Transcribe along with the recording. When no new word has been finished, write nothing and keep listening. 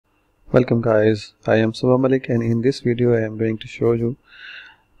Welcome guys, I am Subha Malik and in this video I am going to show you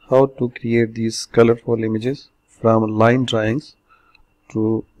how to create these colorful images from line drawings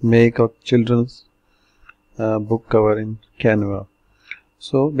to make a children's book cover in Canva.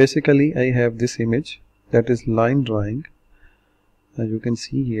 So basically I have this image that is line drawing. As you can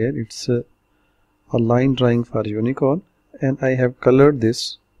see here, it's a line drawing for unicorn, and I have colored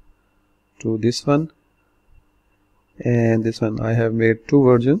this to this one and this one. I have made two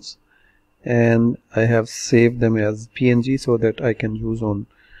versions and I have saved them as PNG so that I can use on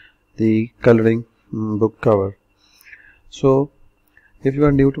the coloring book cover. So if you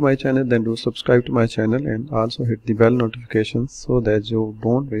are new to my channel, then do subscribe to my channel and also hit the bell notifications so that you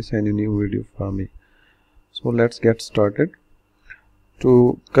don't miss any new video from me. So let's get started.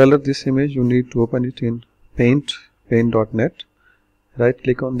 To color this image, you need to open it in paint.net. Right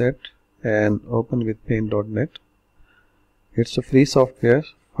click on that and open with paint.net. It's a free software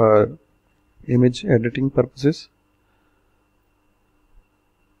for image editing purposes.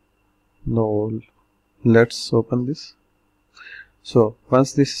 Now let's open this. So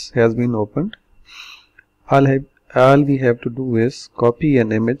once this has been opened, all we have to do is copy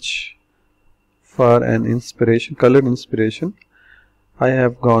an image for an inspiration, colored inspiration. I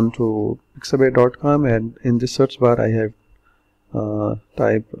have gone to pixabay.com and in the search bar I have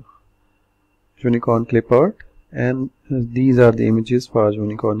typed unicorn clip art, and these are the images for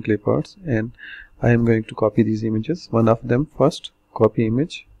unicorn clip arts, and I am going to copy these images. One of them first, copy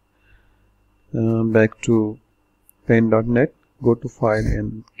image, back to paint.net, go to file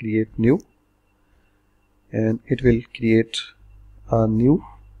and create new, and it will create a new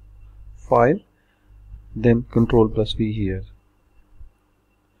file, then Ctrl+V here.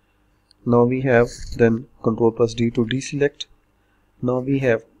 Now we have then Ctrl+D to deselect. Now we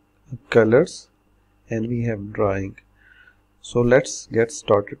have colors and we have drawing. So let's get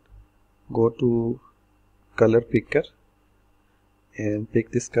started. Go to color picker and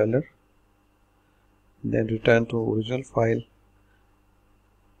pick this color, then return to original file,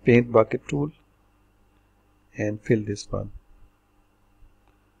 paint bucket tool and fill this one,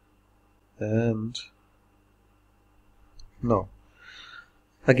 and now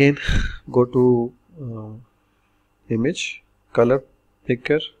again go to image, color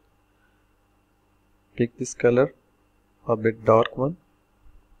picker, pick this color, a bit dark one,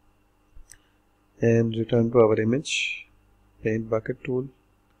 and return to our image, paint bucket tool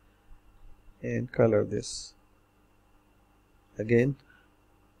and color this. Again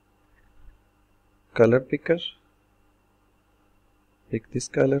color picker, pick this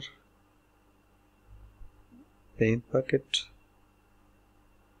color, paint bucket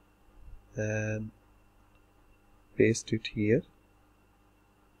and paste it here.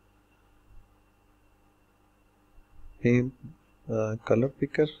 Paint color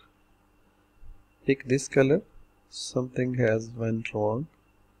picker, pick this color. Something has went wrong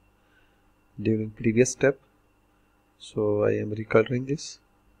during previous step, so I am recoloring this.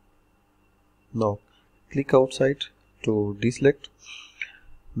 Now click outside to deselect.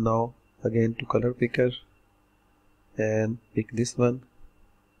 Now again to color picker and pick this one,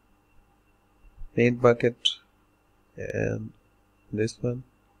 paint bucket and this one,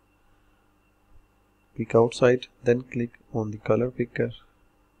 click outside, then click on the color picker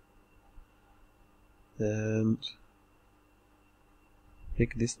and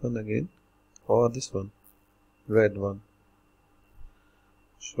pick this one again, or this one, red one.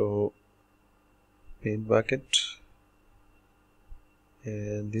 So paint bucket,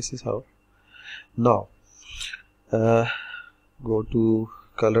 and this is how. Now go to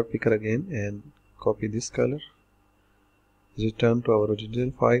color picker again and copy this color, return to our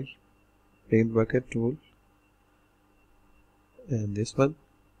original file, paint bucket tool and this one,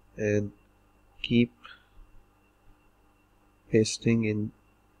 and keep pasting in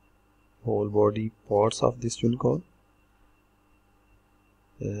whole body parts of this unicorn,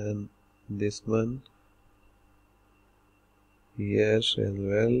 and this one here as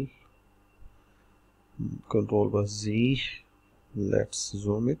well. Ctrl+Z, let's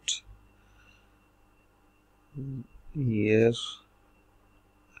zoom it here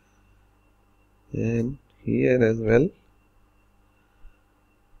and here as well.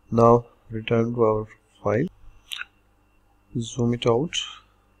 Now return to our file, zoom it out.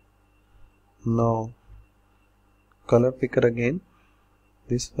 Now color picker again,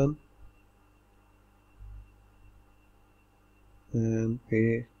 this one, and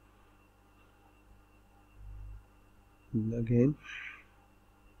pay again.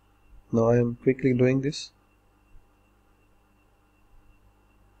 Now I am quickly doing this.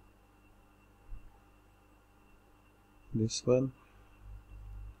 This one,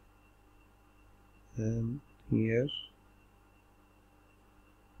 and here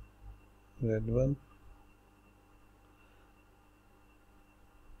red one,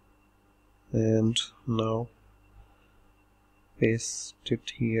 and now paste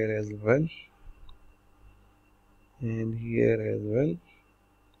it here as well and here as well.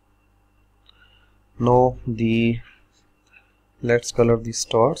 Now let's color the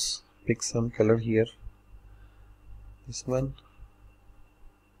stars. Pick some color here, this one,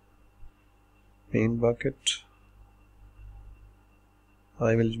 paint bucket.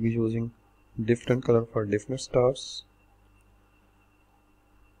 I will be using different color for different stars.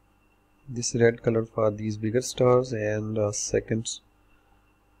 This red color for these bigger stars, and second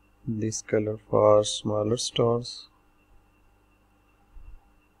this color for smaller stars.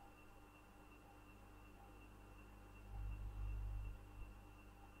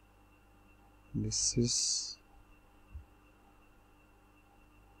 This is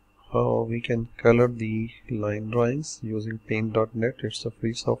how we can color the line drawings using paint.net. It's a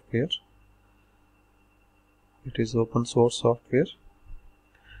free software. It is open source software.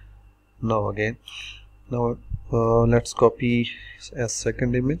 Now let's copy as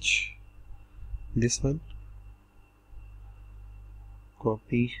second image this one.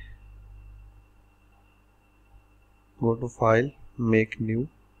 Copy, go to file, make new,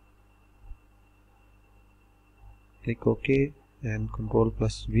 click OK, and Ctrl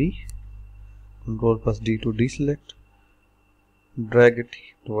plus V, Ctrl plus D to deselect. Drag it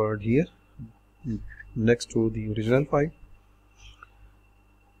toward here next to the original file.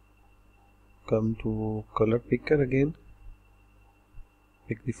 Come to color picker again,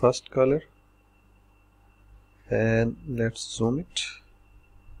 pick the first color and let's zoom it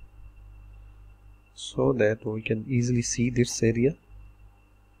so that we can easily see this area.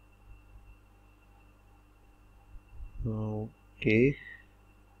 Okay,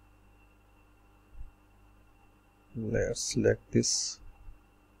 let's select this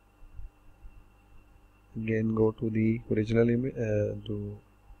again, go to the original image, to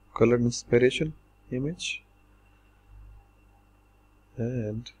color inspiration image,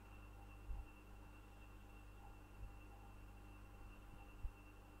 and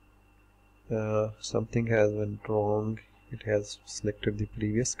something has went wrong. It has selected the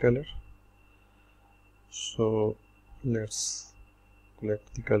previous color, so let's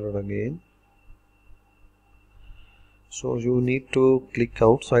select the color again. So you need to click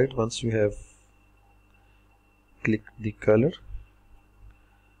outside once you have clicked the color.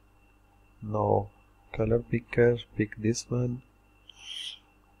 Now color picker, pick this one,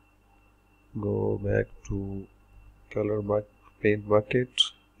 go back to color paint bucket,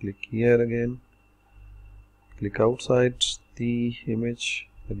 click here again, click outside the image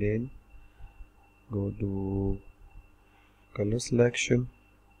again, go to color selection,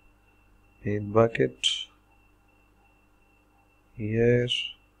 paint bucket, here,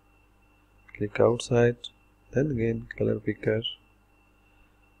 click outside, then again color picker,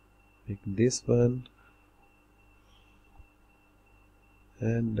 pick this one,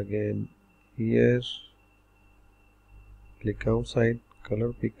 and again here, click outside,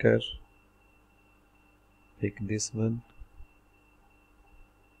 color picker, pick this one,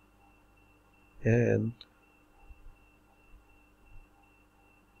 and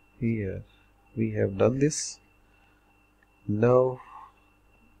here we have done this. Now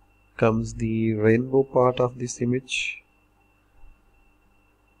comes the rainbow part of this image.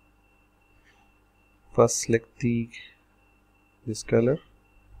 First select this color,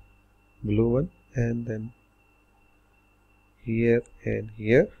 blue one, and then here and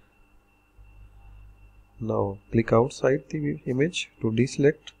here. Now click outside the image to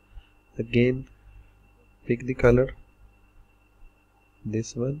deselect. Again pick the color,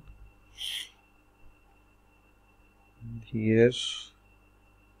 this one, here,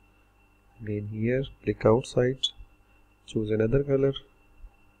 again here, click outside, choose another color,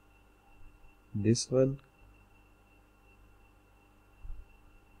 this one,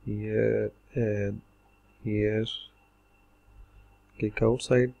 here and here, click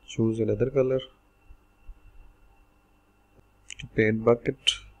outside, choose another color, paint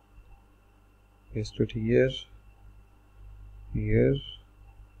bucket, paste it here, here,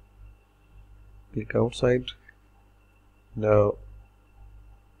 click outside. Now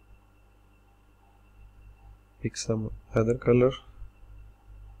pick some other color,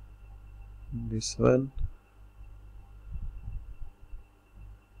 this one,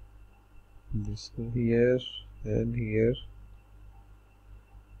 this one here and here,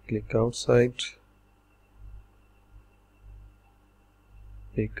 click outside,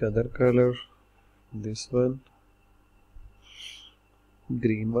 pick other color, this one,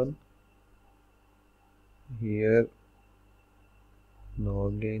 green one, here, now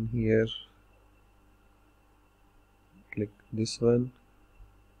again here, click this one,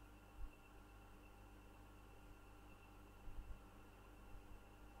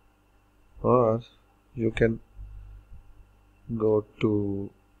 or you can go to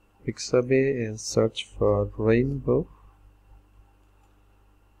Pixabay and search for rainbow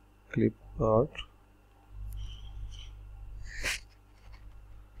clip art.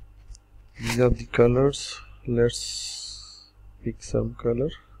 These are the colors. Let's pick some color.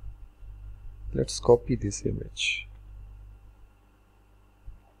 Let's copy this image.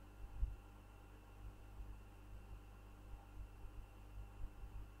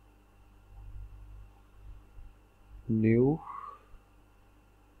 New,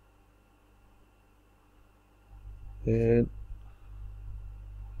 and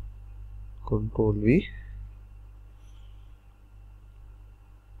Control V.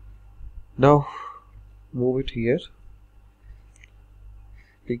 Now move it here,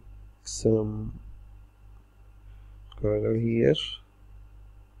 pick some color here,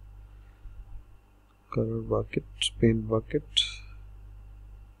 color bucket, paint bucket,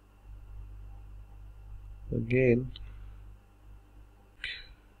 again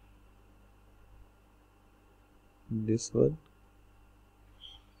this one,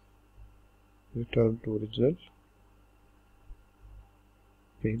 return to original,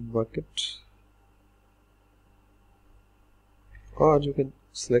 paint bucket, or you can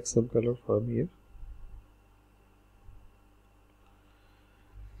select some color from here.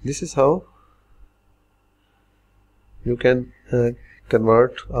 This is how you can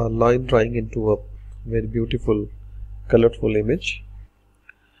convert a line drawing into a very beautiful colorful image.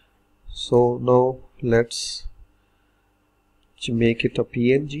 So now let's make it a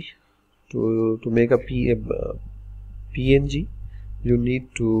PNG. To make a PNG, you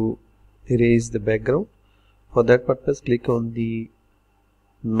need to erase the background. For that purpose, click on the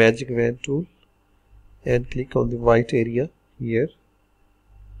magic wand tool and click on the white area here,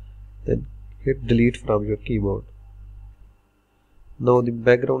 then hit delete from your keyboard. Now the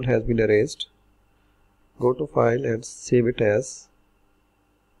background has been erased. Go to file and save it as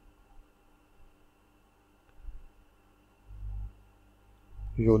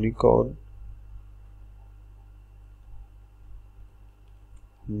unicorn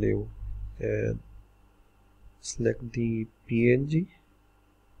new, and select the PNG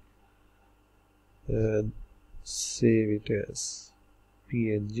and save it as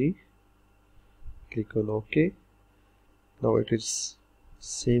PNG. Click on OK. Now it is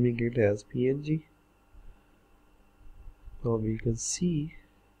saving it as PNG. Now we can see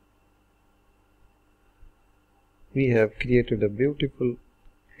we have created a beautiful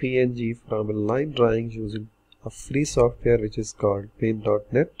PNG from a line drawing using a free software which is called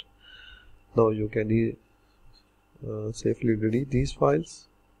paint.net. Now you can safely delete these files,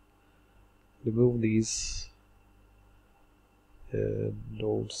 remove these, and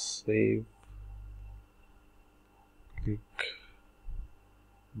don't save. Click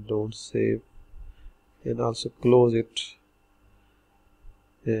don't save, and also close it.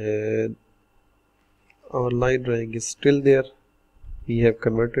 And our line drawing is still there. We have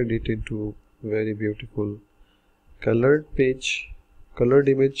converted it into very beautiful colored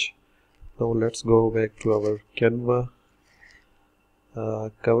image. Now let's go back to our Canva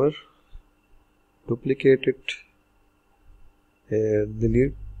cover, duplicate it and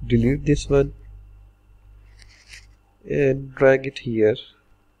delete this one and drag it here.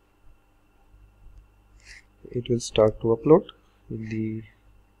 It will start to upload in the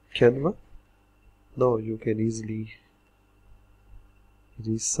Canva. Now you can easily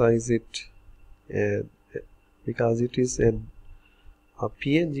resize it, and because it is a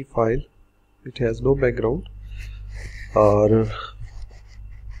PNG file, it has no background or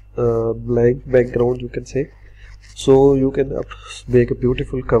blank background, you can say. So you can make a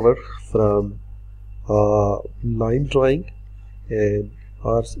beautiful cover from line drawing, and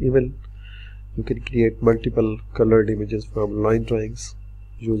or even you can create multiple colored images from line drawings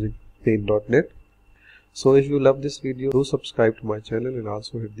using paint.net. So if you love this video, do subscribe to my channel and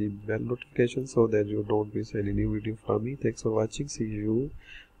also hit the bell notification so that you don't miss any new video from me. Thanks for watching. See you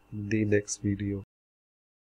in the next video.